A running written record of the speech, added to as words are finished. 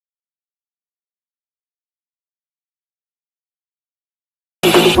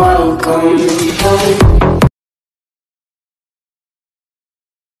welcome home.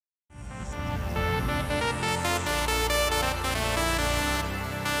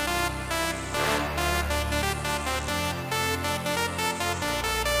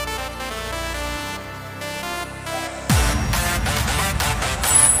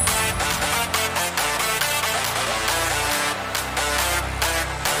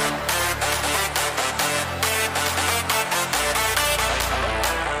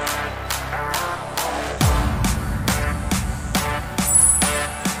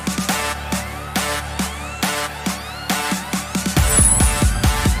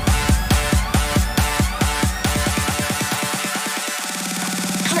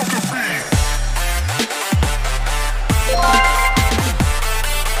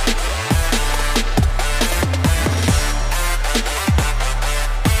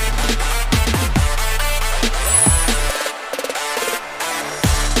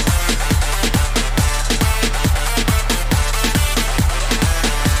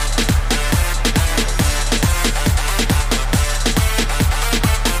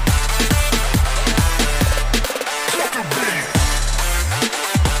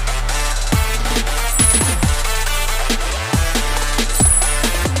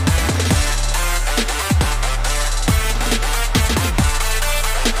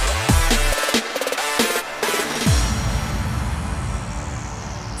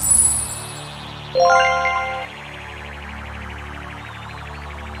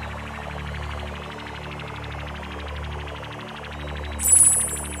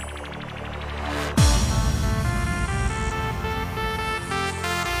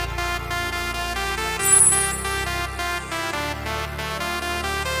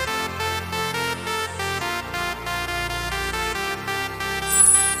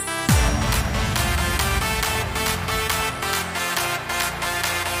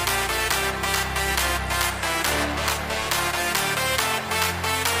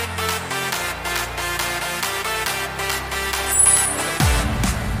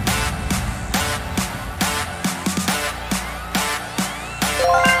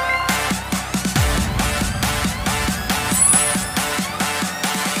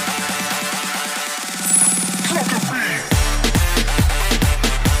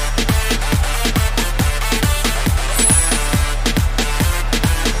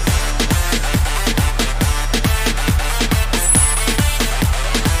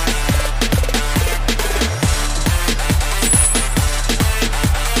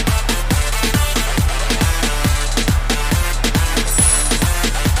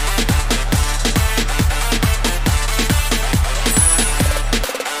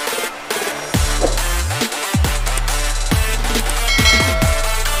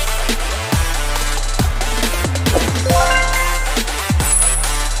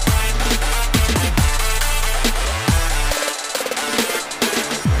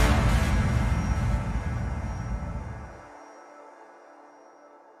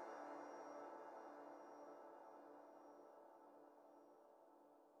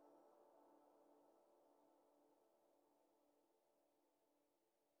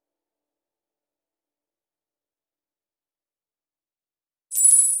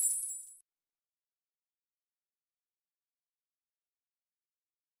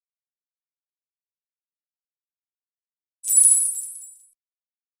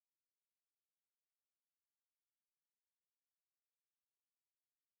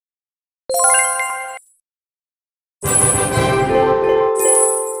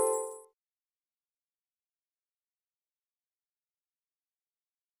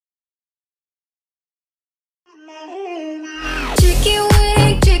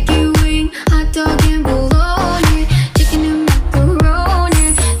 Chicken wing, hot dog and bologna, chicken and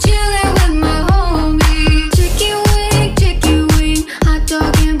macaroni, chillin' with my homie. Chicken wing, hot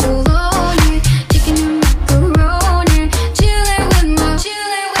dog and bologna, chicken and macaroni, chillin' with my.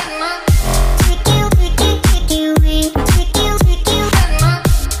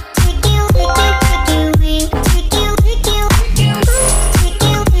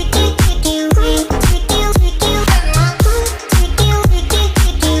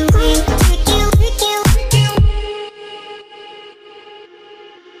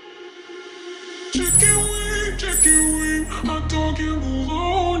 Chicken wing, hot dog and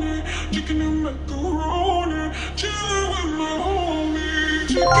bologna, chicken and macaroni, chillin' with my homie.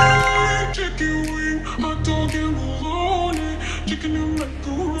 Chicken wing, hot dog and bologna, chicken and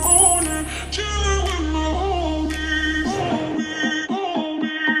macaroni, chillin' with my homie.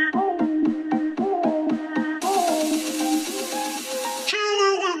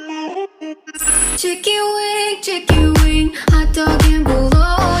 Chicken wing, hot dog and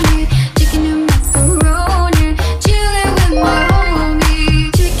bologna.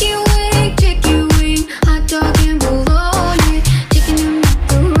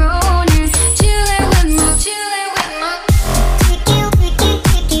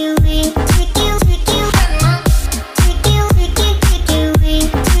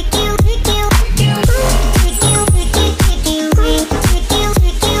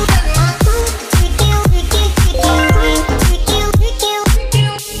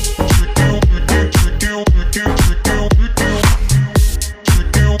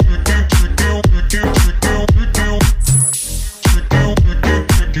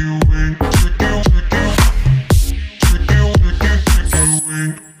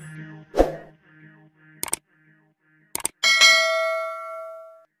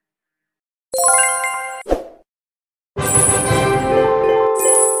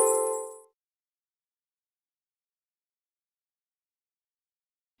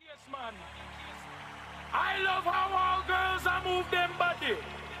 Man, I love how all girls are move them body.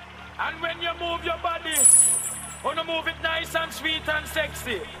 And when you move your body, wanna move it nice and sweet and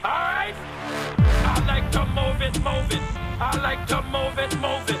sexy. Alright? I like to move it, move it. I like to move it,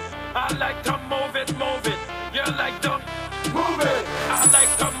 move it. I like to move it, move it. You like to move it. I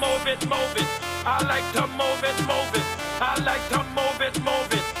like to move it, move it. I like to move it, move it. I like to move it,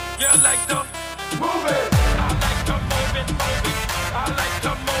 move it. You like to move it. I like to move it, move it. I like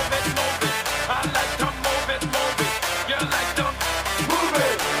to move it, move it. I like to move it, move it. You like to move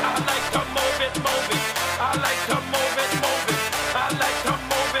it. I like to move it, move it. I like to move it, move it. I like to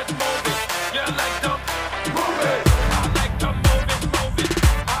move it, move it. You like to move it. I like to move it, move it.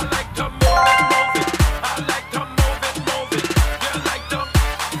 I like to move it, move it. I like to move it, move it. You like to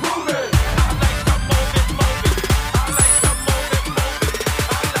move it. I like to move it, move it. I like to move it, move it.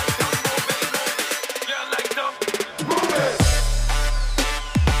 I like to move it, move it. You like to move it.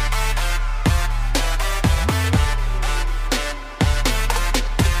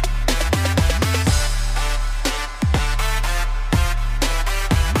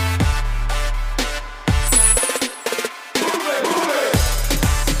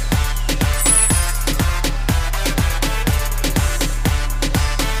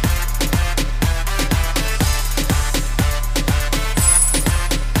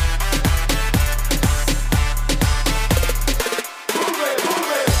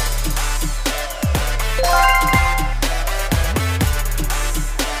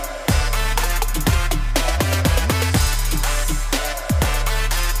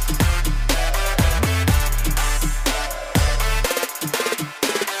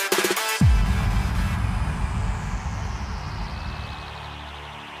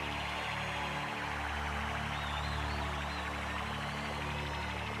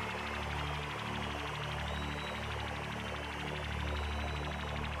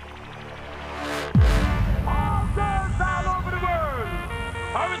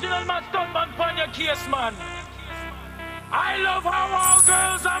 Original man, stuntman, pon your case, man. I love how all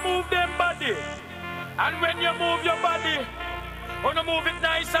girls are move them body. And when you move your body, wanna move it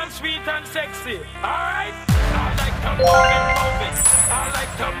nice and sweet and sexy. Alright? I like to move it, move it. I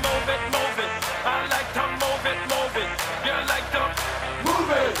like to move it, move it. I like to move it, move it. You like to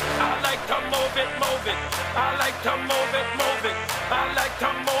move it. I like to move it, move it. I like to move it, move it. I like to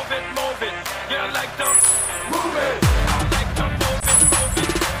move it, move it. You like to move it. I like to move it, move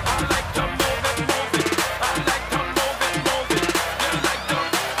it. I like to move it, move it. I like to move it, move it. You like to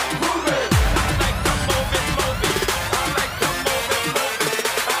move it. I like to move it, move it. I like to move it, move it.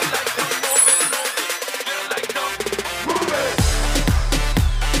 I like to move it, move it. You like to move it.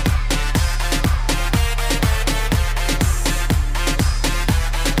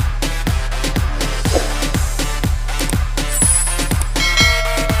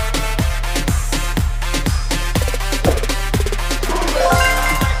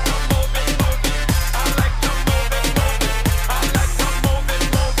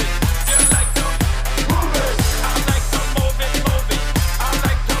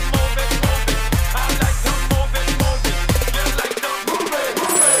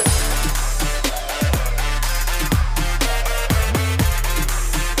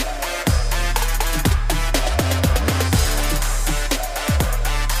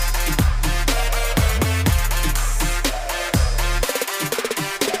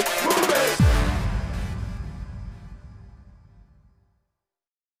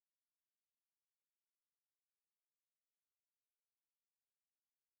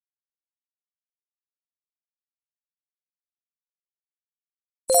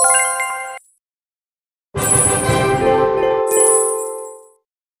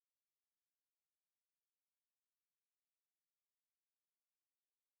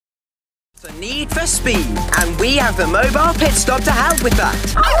 The need for speed, and we have the mobile pit stop to help with that.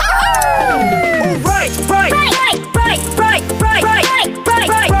 All right, right, right, right, right, right, right, right,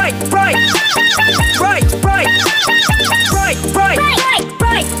 right, right, right, right,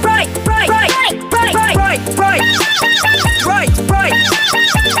 right, right, right, right,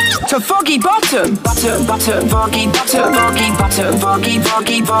 to foggy bottom. Butter, butter, foggy, butter, foggy, butter, foggy,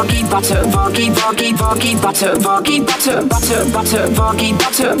 foggy, foggy, butter, foggy, foggy, foggy, butter, foggy, butter, butter, butter, foggy,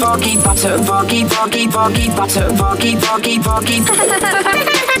 butter, foggy, butter, foggy, foggy, foggy, butter, foggy, foggy, foggy.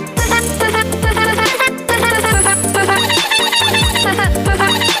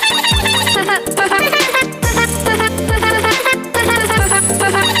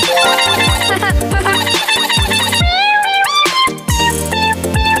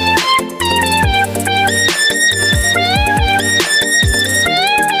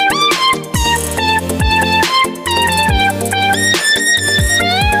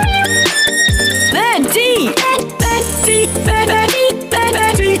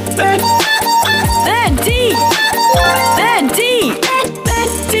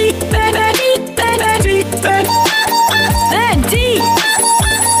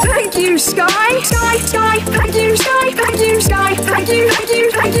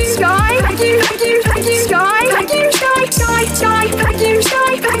 sky,